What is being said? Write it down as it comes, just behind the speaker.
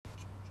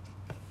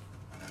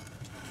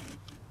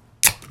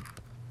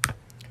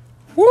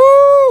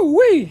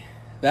Woo-wee!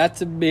 That's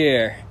a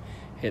beer.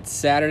 It's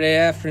Saturday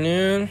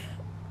afternoon,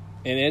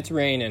 and it's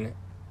raining,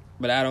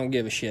 but I don't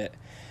give a shit.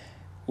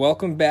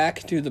 Welcome back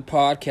to the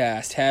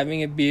podcast,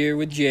 Having a Beer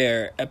with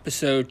Jared,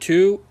 Episode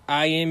 2.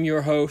 I am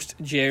your host,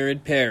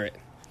 Jared Parrott.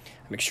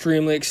 I'm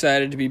extremely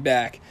excited to be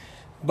back,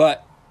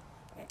 but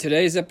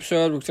today's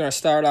episode, we're going to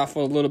start off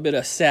with a little bit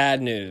of sad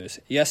news.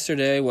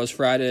 Yesterday was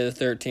Friday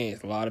the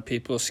 13th. A lot of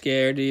people are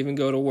scared to even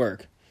go to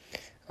work.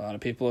 A lot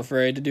of people are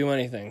afraid to do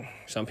anything.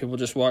 Some people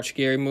just watch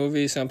scary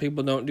movies. Some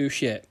people don't do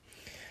shit.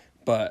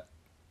 But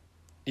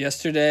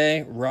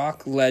yesterday,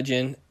 rock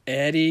legend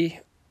Eddie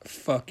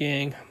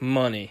fucking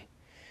Money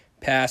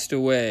passed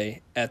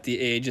away at the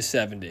age of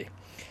 70.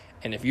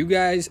 And if you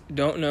guys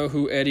don't know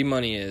who Eddie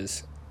Money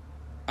is,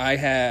 I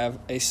have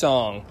a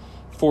song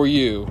for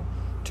you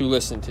to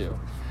listen to.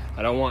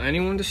 I don't want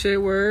anyone to say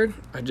a word.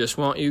 I just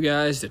want you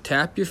guys to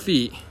tap your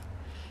feet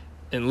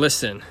and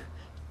listen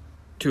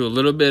to a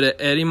little bit of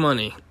Eddie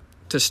Money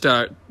to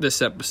start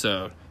this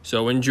episode.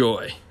 So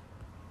enjoy.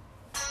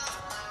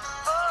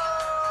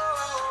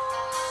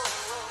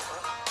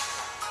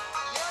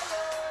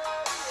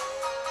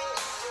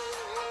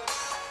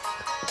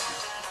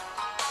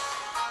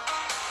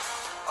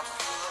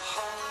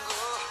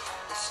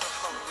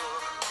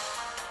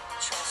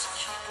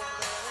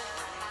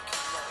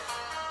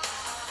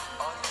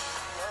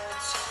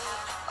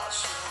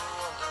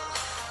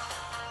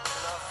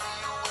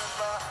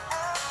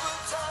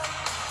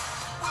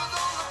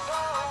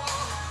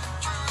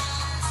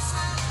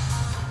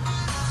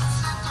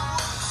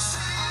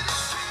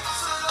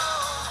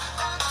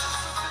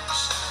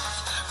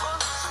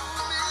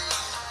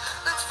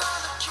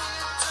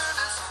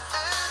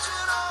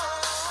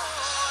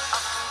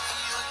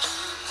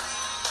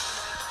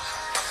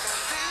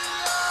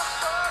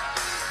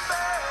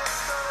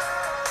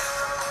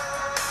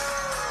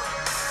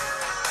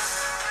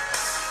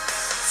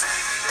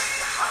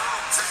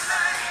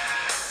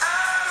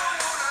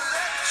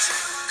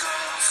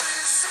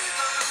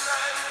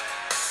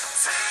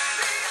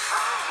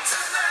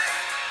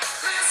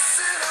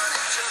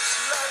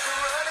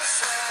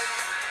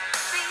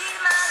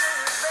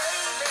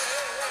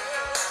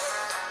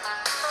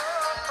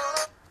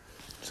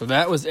 So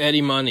that was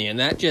Eddie Money, and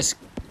that just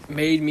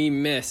made me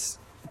miss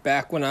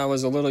back when I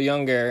was a little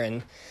younger,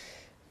 and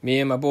me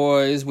and my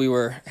boys, we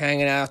were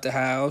hanging out at the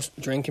house,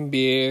 drinking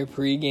beer,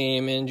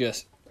 pre-gaming,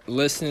 just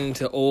listening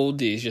to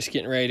oldies, just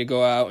getting ready to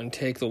go out and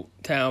take the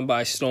town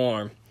by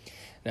storm.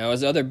 Now,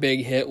 his other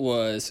big hit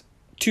was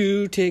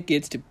 2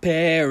 Tickets to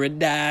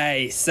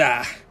Paradise.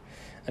 I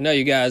know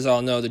you guys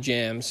all know the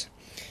jams.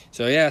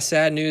 So yeah,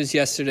 sad news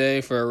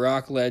yesterday for a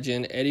rock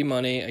legend. Eddie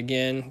Money,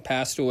 again,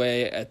 passed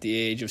away at the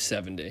age of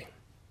 70.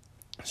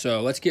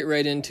 So let's get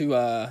right into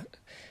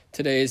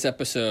today's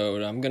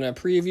episode. I'm going to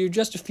preview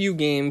just a few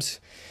games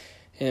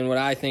and what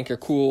I think are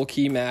cool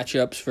key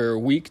matchups for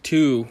week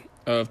 2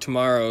 of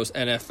tomorrow's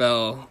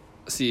NFL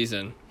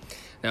season.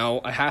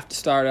 Now, I have to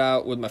start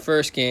out with my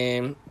first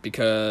game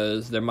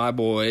because they're my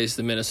boys,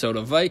 the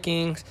Minnesota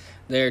Vikings.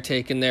 They're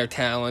taking their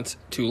talents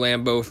to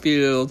Lambeau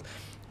Field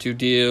to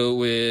deal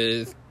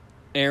with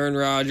Aaron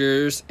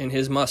Rodgers and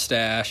his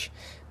mustache,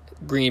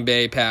 Green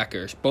Bay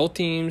Packers. Both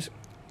teams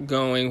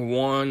going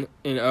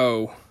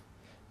 1-0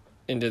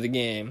 into the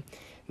game.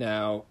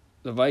 Now,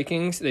 the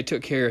Vikings, they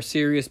took care of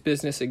serious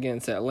business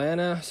against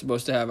Atlanta.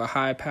 Supposed to have a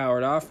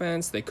high-powered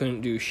offense. They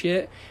couldn't do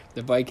shit.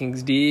 The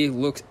Vikings D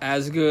looks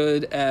as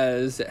good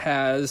as it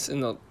has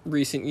in the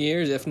recent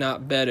years, if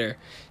not better.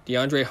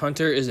 DeAndre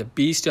Hunter is a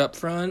beast up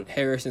front.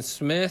 Harrison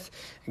Smith,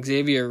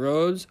 Xavier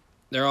Rhodes,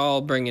 they're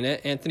all bringing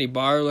it. Anthony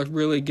Barr looked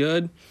really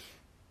good.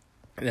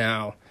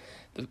 Now,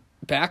 the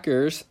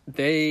Packers,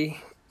 they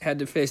had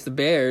to face the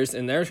Bears,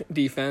 and their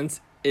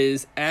defense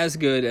is as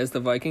good as the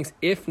Vikings,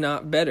 if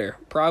not better.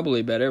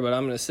 Probably better, but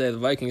I'm going to say the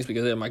Vikings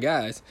because they're my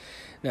guys.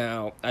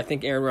 Now, I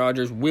think Aaron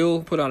Rodgers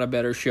will put on a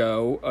better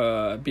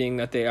show, being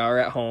that they are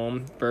at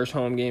home, first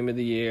home game of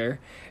the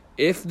year.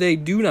 If they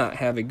do not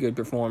have a good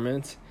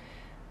performance,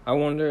 I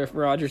wonder if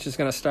Rodgers is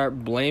going to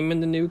start blaming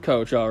the new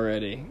coach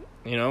already.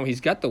 You know, he's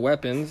got the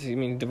weapons. I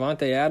mean,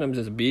 Devontae Adams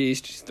is a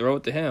beast. Just throw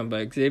it to him.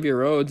 But Xavier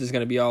Rhodes is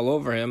going to be all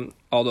over him,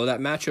 although that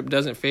matchup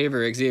doesn't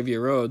favor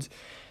Xavier Rhodes.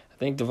 I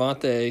think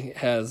Devontae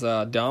has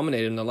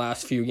dominated in the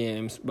last few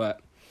games. But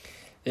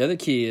the other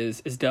key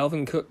is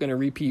Dalvin Cook going to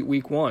repeat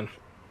week 1?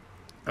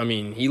 I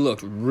mean, he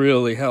looked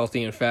really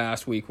healthy and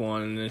fast week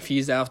 1. And if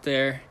he's out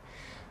there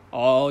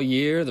all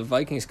year, the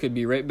Vikings could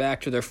be right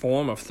back to their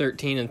form of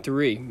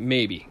 13-3.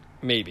 Maybe.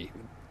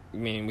 I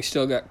mean, we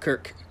still got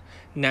Kirk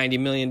 $90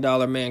 million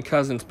man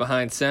Cousins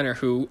behind center,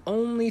 who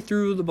only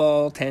threw the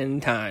ball 10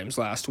 times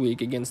last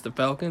week against the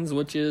Falcons,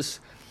 which is,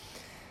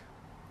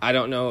 I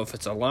don't know if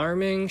it's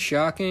alarming,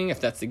 shocking, if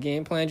that's the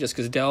game plan, just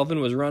because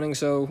Dalvin was running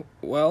so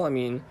well. I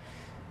mean,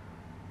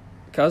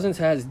 Cousins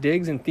has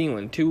Diggs and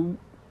Thielen, 2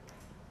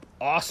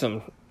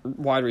 awesome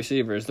wide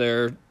receivers.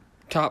 They're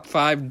top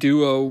 5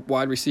 duo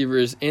wide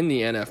receivers in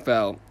the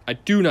NFL. I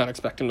do not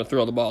expect him to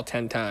throw the ball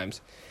 10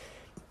 times.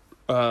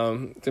 It's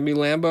going to be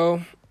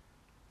Lambeau.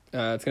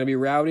 It's going to be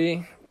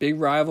rowdy, big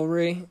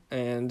rivalry.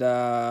 And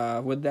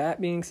with that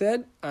being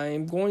said,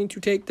 I'm going to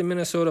take the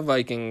Minnesota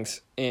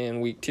Vikings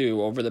in week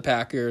 2 over the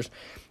Packers,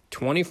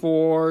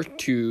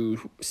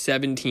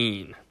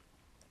 24-17.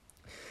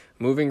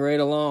 Moving right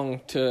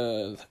along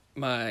to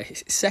my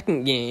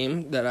second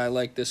game that I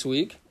like this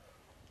week.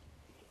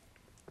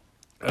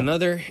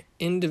 Another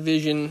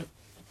in-division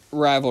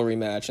rivalry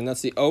match, and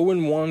that's the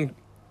 0-1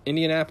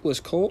 Indianapolis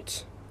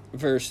Colts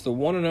versus the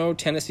 1-0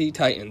 Tennessee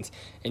Titans.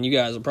 And you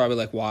guys are probably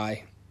like,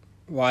 why?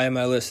 Why am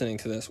I listening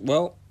to this?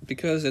 Well,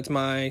 because it's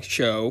my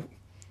show.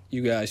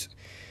 You guys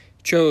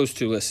chose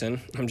to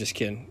listen. I'm just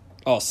kidding.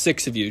 All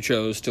 6 of you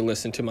chose to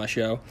listen to my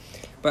show.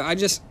 But I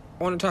just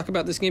want to talk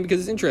about this game because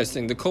it's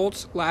interesting. The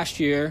Colts last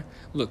year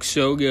looked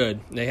so good.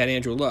 They had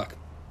Andrew Luck.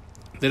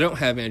 They don't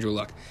have Andrew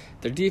Luck.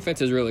 Their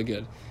defense is really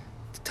good.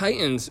 The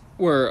Titans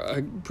were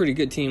a pretty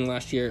good team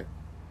last year.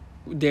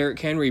 Derrick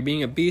Henry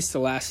being a beast the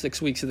last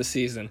 6 weeks of the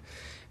season.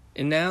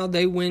 And now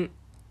they went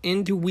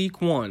into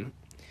week 1.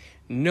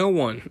 No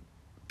one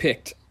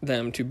picked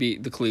them to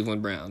beat the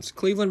Cleveland Browns.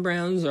 Cleveland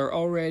Browns are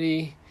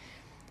already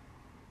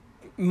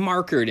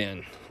markered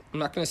in. I'm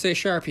not going to say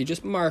Sharpie,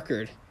 just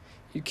markered.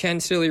 You can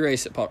still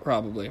erase it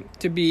probably.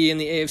 To be in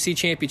the AFC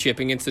Championship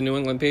against the New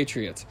England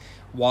Patriots.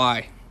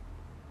 Why?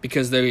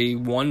 Because they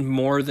won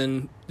more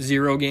than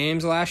 0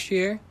 games last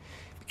year?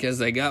 Because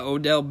they got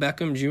Odell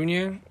Beckham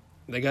Jr.?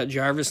 They got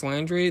Jarvis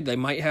Landry? They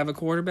might have a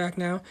quarterback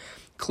now?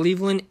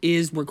 Cleveland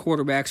is where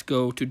quarterbacks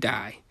go to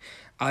die.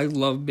 I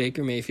love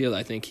Baker Mayfield.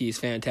 I think he's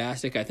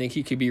fantastic. I think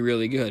he could be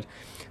really good.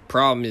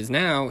 Problem is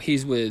now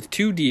he's with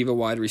 2 diva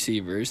wide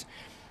receivers.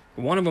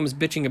 One of them is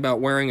bitching about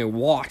wearing a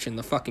watch in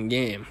the fucking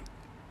game.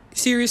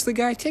 Seriously,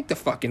 guy, take the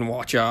fucking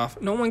watch off.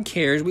 No one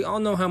cares. We all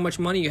know how much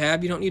money you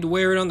have. You don't need to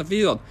wear it on the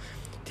field.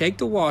 Take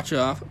the watch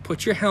off,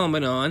 put your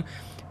helmet on,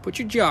 put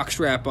your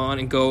jockstrap on,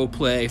 and go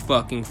play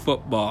fucking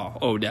football,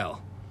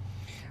 Odell.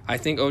 I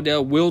think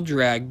Odell will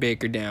drag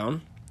Baker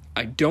down.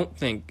 I don't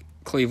think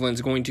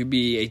Cleveland's going to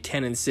be a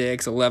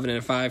 10-6,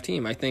 11-5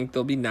 team. I think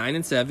they'll be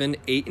 9-7,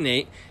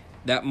 8-8.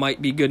 That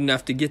might be good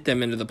enough to get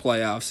them into the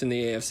playoffs in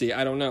the AFC.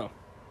 I don't know.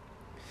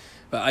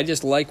 But I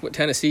just like what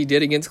Tennessee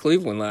did against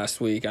Cleveland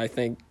last week. I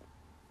think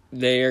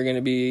they are going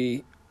to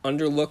be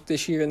underlooked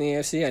this year in the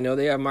AFC. I know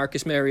they have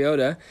Marcus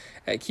Mariota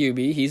at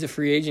QB. He's a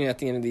free agent at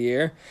the end of the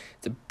year.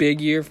 It's a big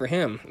year for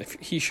him. If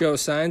he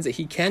shows signs that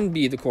he can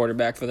be the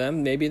quarterback for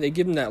them, maybe they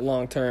give him that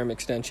long-term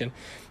extension.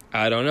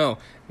 I don't know.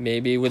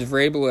 Maybe with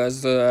Vrabel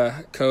as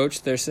the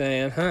coach, they're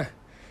saying,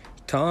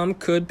 Tom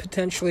could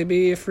potentially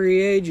be a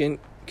free agent.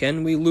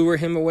 Can we lure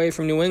him away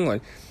from New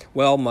England?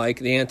 Well, Mike,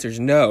 the answer is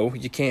no,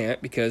 you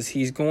can't, because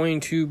he's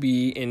going to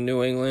be in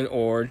New England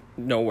or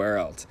nowhere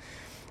else.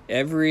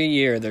 Every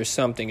year there's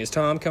something. Is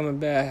Tom coming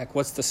back?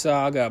 What's the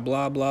saga?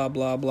 Blah, blah,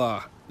 blah,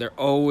 blah. There's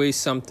always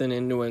something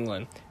in New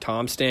England.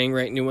 Tom's staying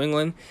right in New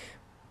England,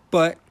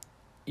 but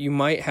you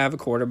might have a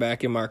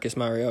quarterback in Marcus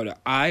Mariota.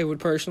 I would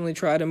personally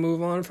try to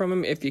move on from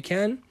him if you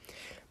can,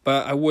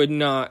 but I would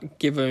not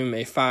give him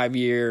a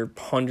 5-year,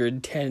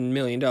 $110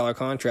 million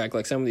contract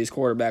like some of these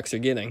quarterbacks are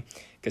getting,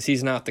 because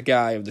he's not the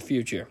guy of the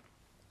future.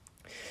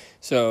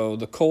 So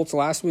the Colts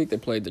last week, they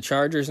played the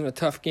Chargers in a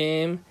tough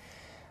game.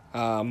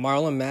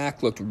 Marlon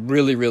Mack looked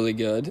really, really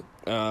good.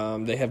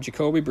 They have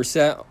Jacoby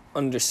Brissett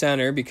under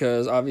center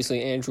because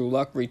obviously Andrew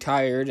Luck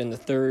retired in the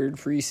 3rd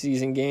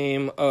preseason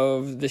game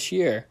of this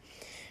year.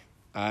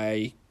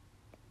 The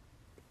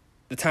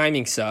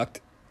timing sucked.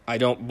 I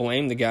don't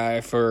blame the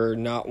guy for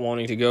not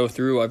wanting to go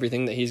through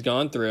everything that he's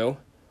gone through.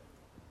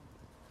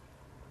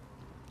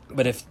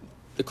 But if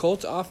the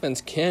Colts offense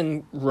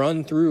can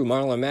run through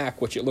Marlon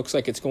Mack, which it looks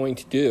like it's going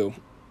to do,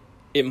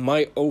 it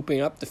might open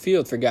up the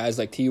field for guys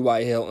like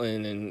T.Y.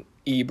 Hilton and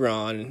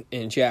Ebron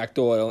and Jack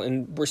Doyle,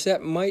 and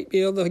Brissett might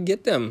be able to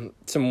get them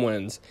some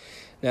wins.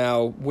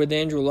 Now, with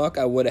Andrew Luck,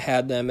 I would have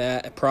had them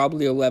at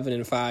probably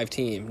 11-5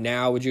 team.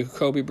 Now, with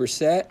Jacoby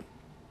Brissett,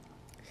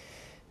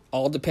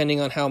 all depending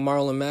on how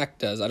Marlon Mack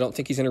does. I don't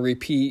think he's going to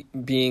repeat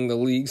being the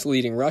league's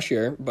leading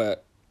rusher,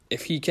 but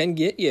if he can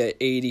get you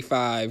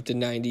 85 to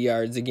 90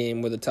 yards a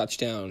game with a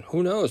touchdown,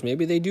 who knows?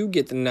 Maybe they do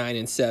get the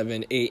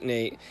 9-7,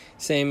 8-8,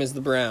 same as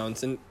the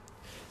Browns, and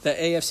the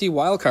AFC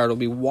wildcard will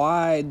be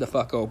wide the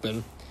fuck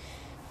open.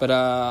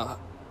 But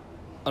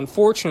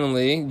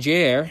unfortunately,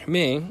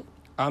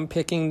 I'm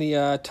picking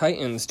the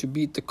Titans to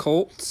beat the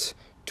Colts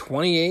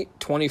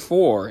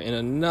 28-24 in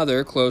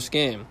another close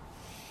game.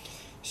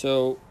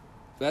 So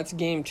that's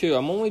game 2.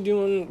 I'm only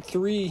doing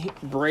 3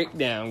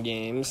 breakdown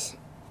games,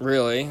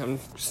 really. I'm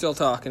still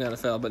talking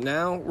NFL, but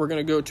now we're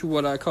going to go to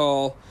what I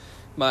call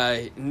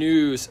my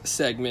news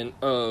segment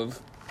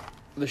of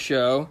the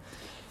show.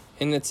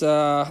 And it's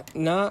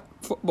not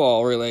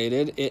football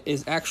related. It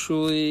is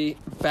actually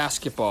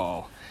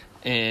basketball.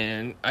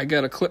 And I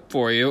got a clip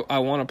for you I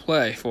want to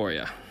play for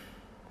you.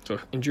 So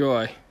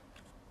enjoy.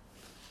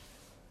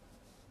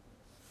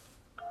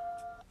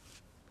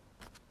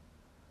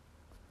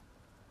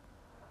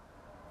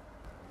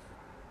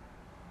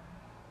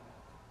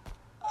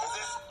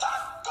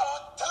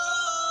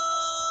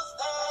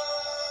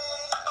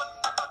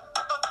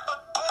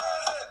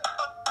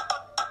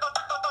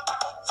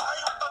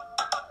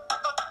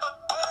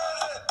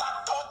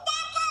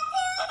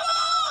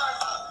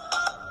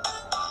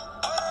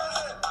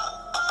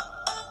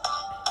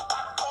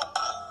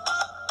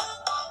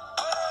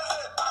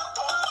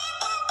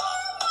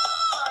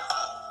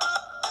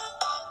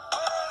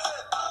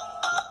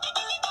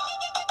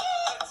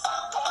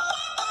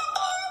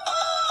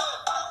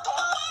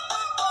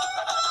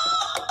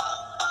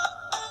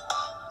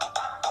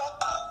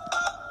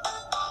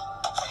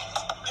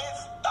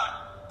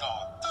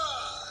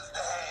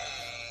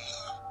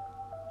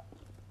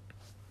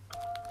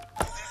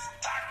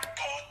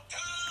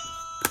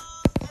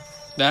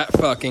 That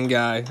fucking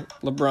guy,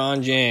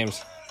 LeBron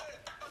James.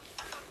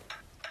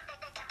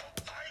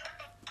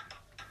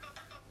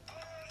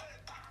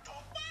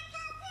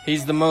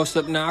 He's the most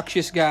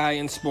obnoxious guy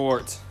in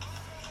sports.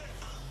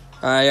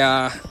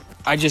 I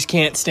just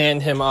can't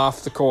stand him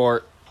off the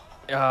court.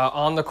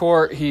 On the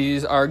court,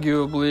 he's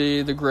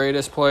arguably the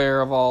greatest player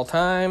of all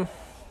time.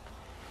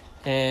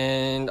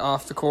 And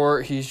off the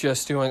court, he's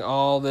just doing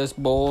all this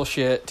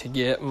bullshit to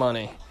get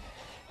money.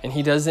 And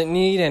he doesn't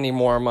need any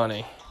more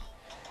money.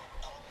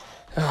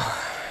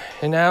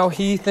 And now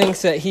he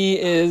thinks that he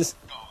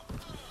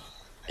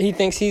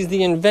thinks he's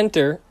the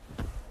inventor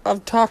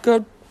of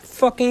Taco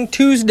fucking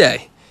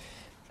Tuesday.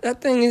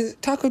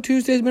 Taco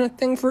Tuesday's been a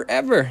thing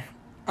forever.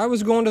 I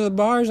was going to the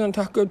bars on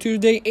Taco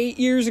Tuesday 8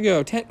 years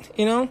ago.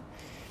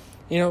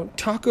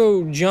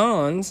 Taco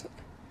John's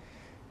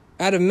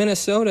out of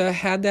Minnesota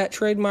had that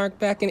trademark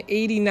back in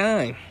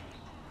 89.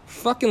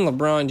 Fucking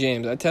LeBron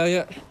James, I tell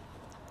you.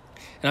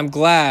 And I'm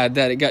glad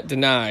that it got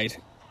denied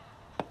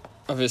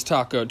of his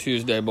Taco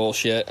Tuesday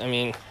bullshit. I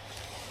mean,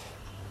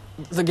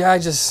 the guy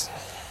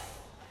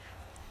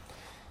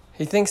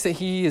he thinks that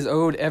he is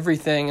owed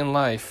everything in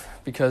life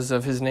because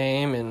of his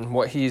name and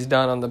what he's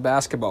done on the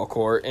basketball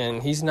court,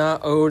 and he's not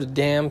owed a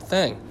damn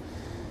thing.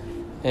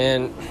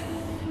 And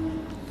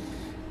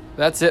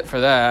that's it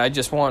for that. I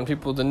just want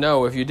people to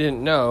know, if you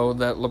didn't know,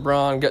 that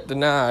LeBron got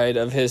denied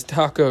of his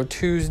Taco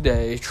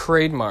Tuesday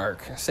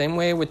trademark. Same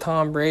way with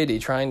Tom Brady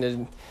trying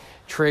to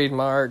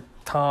trademark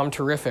Tom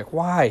Terrific.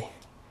 Why?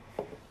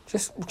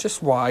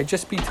 Just why?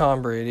 Just be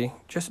Tom Brady.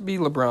 Just be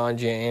LeBron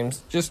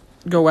James. Just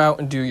go out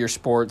and do your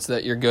sports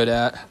that you're good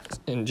at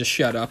and just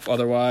shut up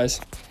otherwise.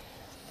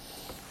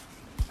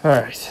 All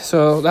right,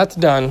 so that's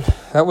done.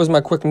 That was my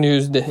quick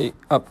news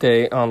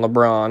update on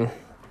LeBron.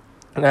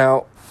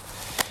 Now,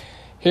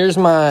 here's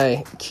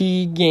my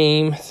key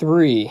game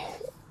 3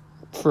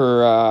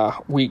 for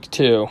week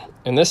 2.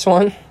 And this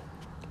one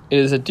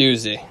is a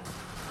doozy.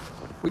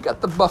 We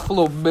got the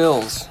Buffalo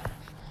Bills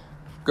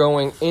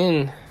going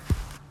in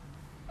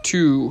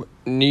to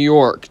New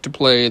York to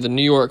play the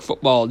New York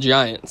Football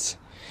Giants.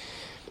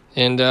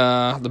 And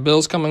the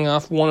Bills coming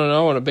off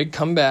 1-0 and a big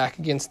comeback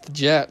against the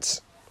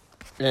Jets.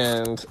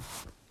 And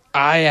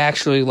I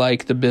actually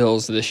like the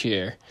Bills this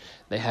year.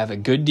 They have a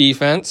good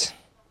defense.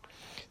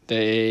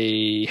 That's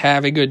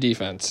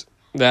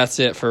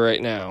it for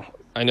right now.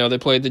 I know they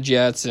played the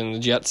Jets, and the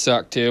Jets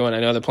suck too. And I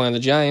know they're playing the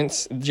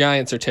Giants. The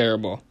Giants are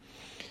terrible.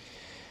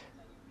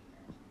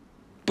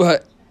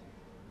 But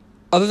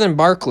other than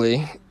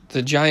Barkley,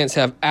 the Giants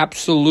have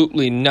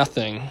absolutely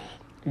nothing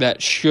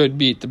that should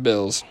beat the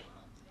Bills.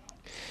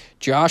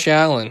 Josh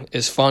Allen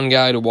is a fun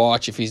guy to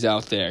watch if he's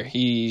out there.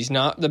 He's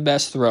not the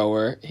best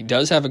thrower. He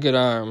does have a good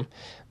arm,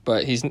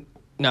 but he's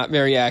not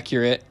very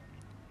accurate.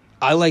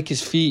 I like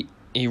his feet.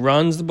 He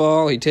runs the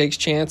ball. He takes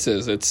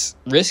chances. It's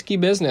risky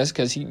business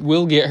because he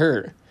will get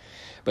hurt.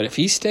 But if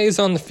he stays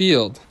on the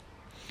field,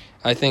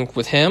 I think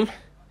with him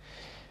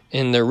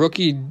and the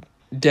rookie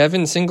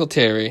Devin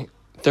Singletary,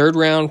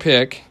 3rd-round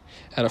pick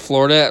out of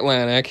Florida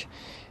Atlantic,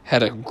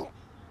 had a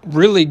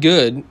really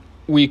good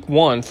week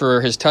 1 for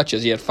his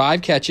touches. He had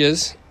 5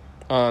 catches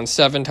on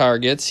 7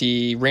 targets.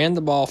 He ran the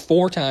ball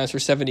 4 times for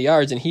 70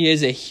 yards, and he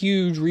is a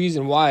huge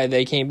reason why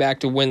they came back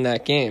to win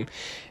that game.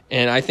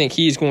 And I think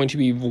he's going to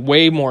be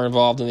way more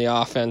involved in the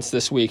offense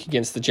this week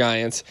against the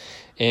Giants.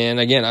 And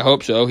again, I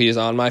hope so. He is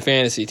on my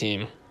fantasy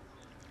team.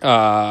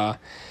 So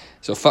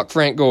fuck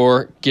Frank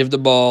Gore. Give the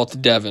ball to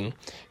Devin.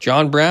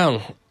 John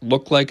Brown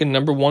looked like a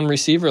number 1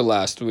 receiver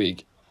last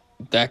week.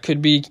 That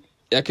could be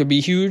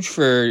huge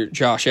for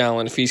Josh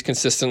Allen if he's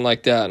consistent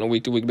like that on a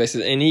week-to-week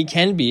basis. And he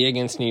can be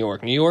against New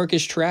York. New York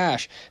is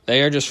trash.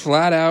 They are just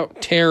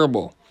flat-out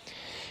terrible.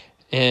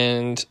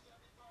 And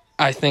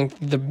I think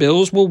the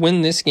Bills will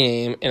win this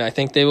game, and I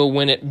think they will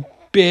win it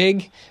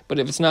big. But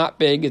if it's not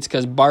big, it's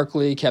because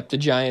Barkley kept the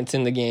Giants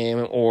in the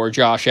game or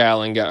Josh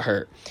Allen got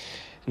hurt.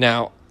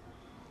 Now,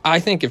 I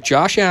think if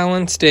Josh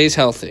Allen stays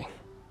healthy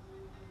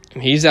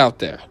and he's out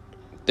there,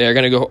 they're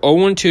going to go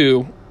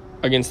 0-2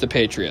 against the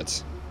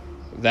Patriots.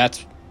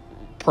 That's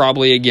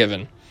probably a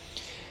given.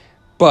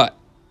 But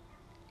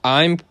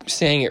I'm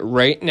saying it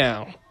right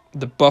now.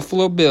 The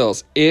Buffalo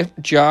Bills, if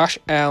Josh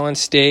Allen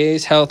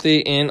stays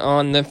healthy and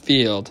on the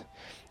field,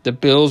 the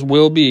Bills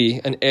will be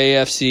an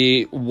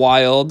AFC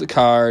wild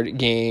card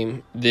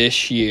game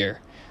this year.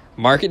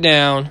 Mark it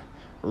down.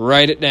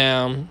 Write it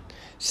down.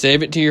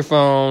 Save it to your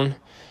phone.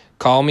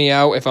 Call me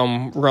out if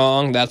I'm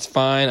wrong. That's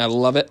fine. I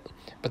love it.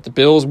 But the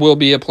Bills will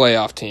be a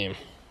playoff team.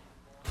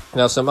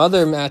 Now, some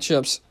other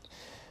matchups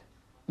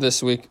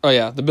this week. Oh,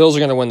 yeah, the Bills are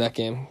going to win that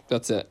game.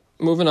 That's it.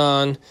 Moving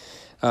on.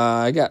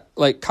 I got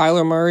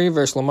Kyler Murray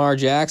versus Lamar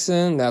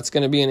Jackson. That's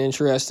going to be an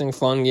interesting,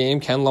 fun game.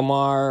 Can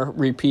Lamar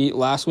repeat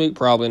last week?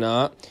 Probably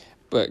not.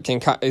 But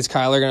is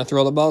Kyler going to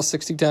throw the ball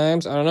 60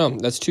 times? I don't know.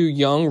 That's 2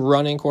 young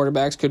running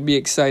quarterbacks. Could be an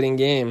exciting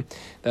game.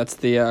 That's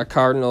the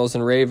Cardinals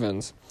and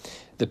Ravens.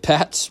 The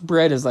Pats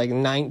spread is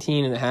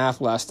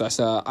 19.5 last I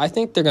saw. I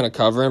think they're going to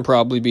cover and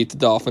probably beat the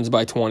Dolphins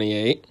by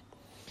 28.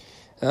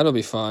 That'll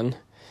be fun.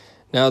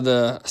 Now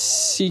the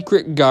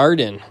Secret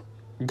Garden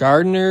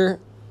Gardner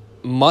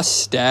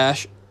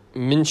Mustache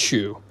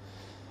Minshew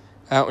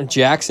out in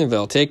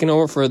Jacksonville, taking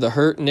over for the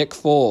hurt Nick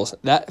Foles.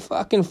 That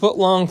fucking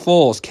foot-long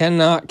Foles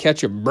cannot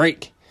catch a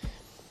break.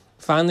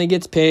 Finally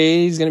gets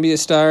paid, he's going to be a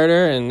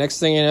starter, and next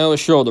thing you know, his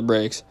shoulder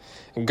breaks.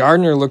 And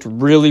Gardner looked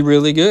really,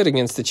 really good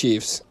against the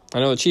Chiefs. I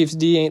know the Chiefs'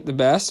 D ain't the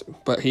best,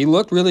 but he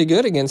looked really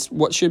good against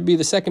what should be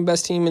the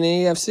second-best team in the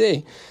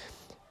AFC.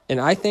 And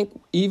I think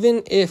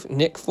even if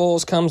Nick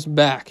Foles comes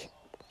back,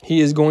 he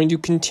is going to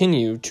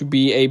continue to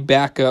be a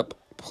backup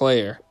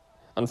player,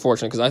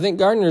 unfortunately, because I think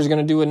Gardner is going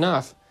to do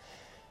enough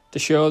to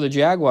show the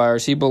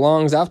Jaguars he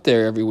belongs out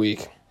there every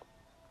week.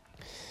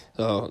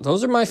 So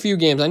those are my few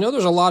games. I know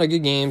there's a lot of good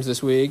games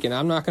this week, and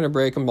I'm not going to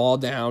break them all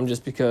down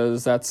just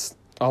because that's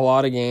a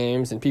lot of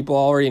games, and people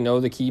already know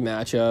the key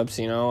matchups.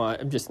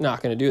 I'm just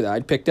not going to do that. I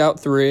picked out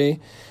 3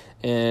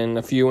 and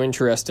a few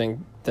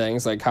interesting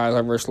things like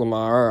Kyler versus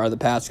Lamar. Are the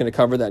Pats going to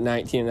cover that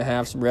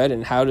 19.5 spread?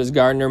 And how does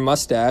Gardner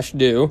Mustache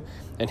do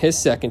in his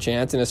second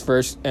chance in his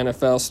first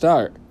NFL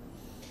start?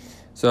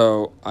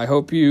 So I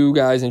hope you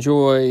guys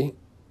enjoy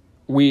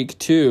week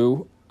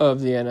 2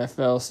 of the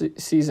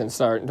NFL season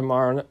starting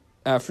tomorrow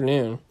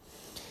afternoon.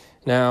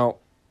 Now,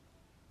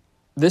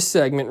 this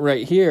segment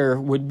right here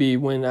would be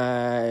when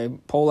I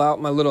pull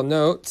out my little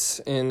notes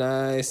and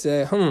I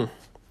say,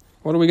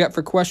 what do we got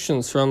for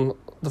questions from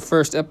the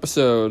first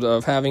episode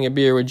of Having a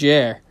Beer with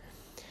Jer?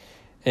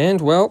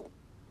 And, well,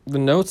 the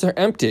notes are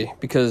empty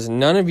because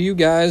none of you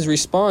guys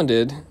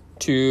responded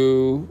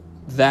to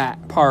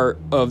that part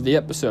of the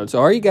episode. So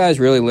are you guys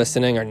really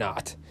listening or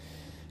not?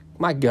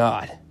 My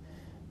God.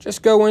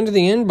 Just go into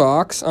the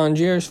inbox on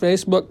Jer's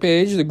Facebook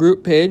page, the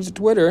group page, the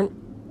Twitter,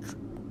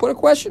 put a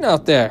question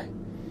out there.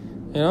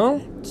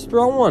 Just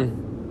throw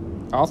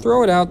one. I'll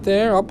throw it out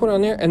there. I'll put it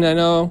on there. And I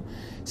know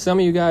some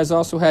of you guys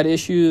also had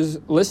issues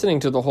listening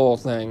to the whole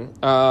thing.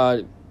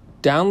 Download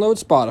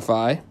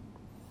Spotify.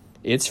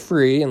 It's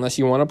free unless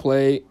you want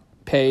to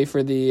pay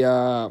for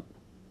the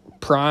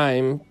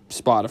Prime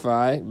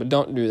Spotify, but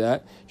don't do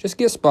that. Just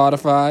get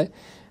Spotify.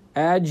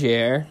 Add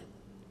Jer.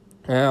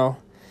 Now,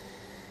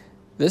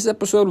 this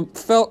episode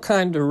felt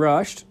kind of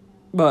rushed,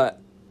 but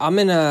I'm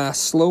in a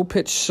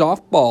slow-pitch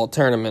softball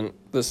tournament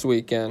this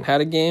weekend.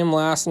 Had a game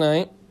last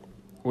night.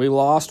 We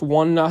lost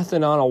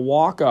 1-0 on a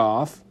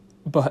walk-off,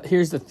 but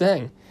here's the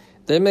thing.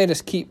 They made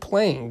us keep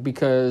playing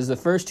because the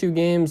first 2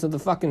 games of the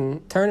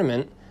fucking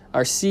tournament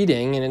are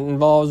seeding, and it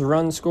involves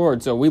runs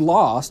scored. So we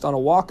lost on a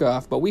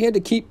walk-off, but we had to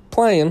keep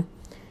playing,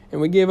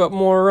 and we gave up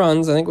more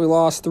runs. I think we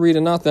lost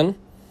 3-0.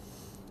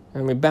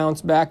 And we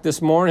bounced back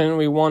this morning.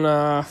 We won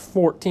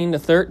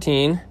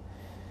 14-13.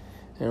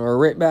 And we're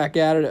right back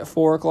at it at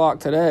 4 o'clock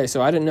today.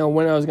 So I didn't know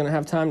when I was going to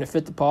have time to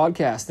fit the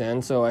podcast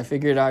in. So I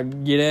figured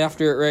I'd get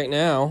after it right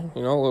now. A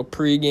little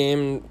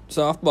pregame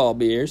softball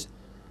beers.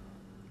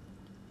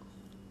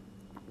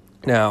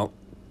 Now,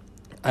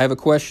 I have a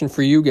question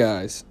for you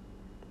guys.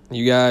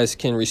 You guys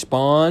can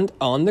respond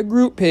on the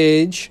group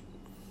page,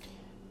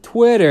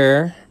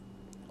 Twitter,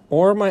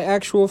 or my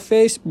actual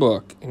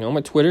Facebook. My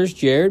Twitter's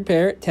Jared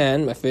Parrott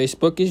 10. My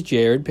Facebook is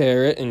Jared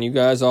Parrott. And you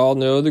guys all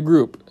know the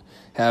group,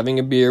 Having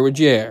a Beer with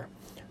Jer.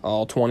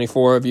 All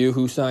 24 of you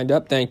who signed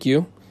up, thank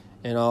you.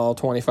 And all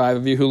 25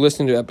 of you who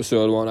listened to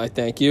episode 1, I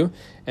thank you.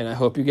 And I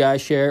hope you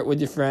guys share it with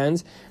your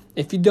friends.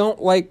 If you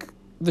don't like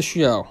the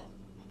show,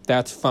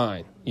 that's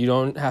fine. You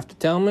don't have to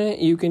tell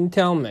me. You can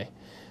tell me.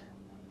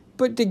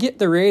 But to get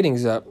the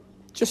ratings up,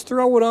 just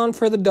throw it on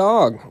for the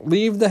dog.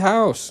 Leave the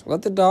house.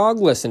 Let the dog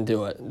listen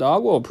to it. The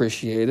dog will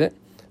appreciate it.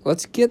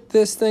 Let's get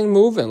this thing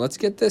moving. Let's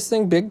get this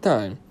thing big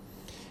time.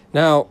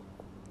 Now,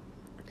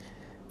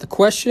 the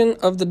question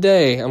of the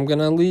day, I'm going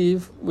to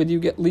leave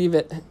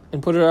it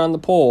and put it on the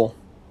poll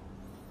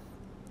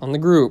on the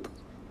group.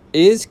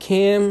 Is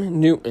Cam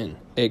Newton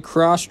a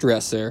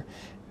cross-dresser,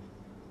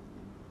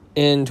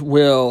 and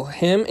will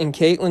him and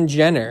Caitlyn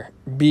Jenner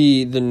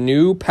be the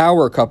new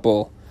power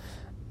couple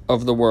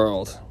of the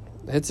world?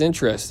 It's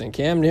interesting.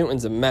 Cam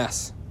Newton's a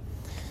mess.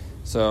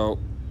 So,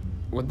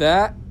 with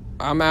that,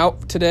 I'm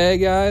out today,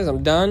 guys.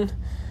 I'm done.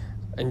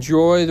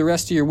 Enjoy the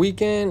rest of your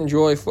weekend.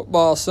 Enjoy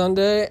football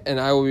Sunday. And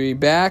I will be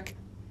back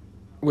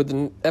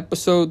with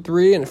episode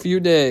 3 in a few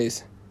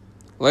days.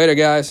 Later,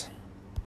 guys.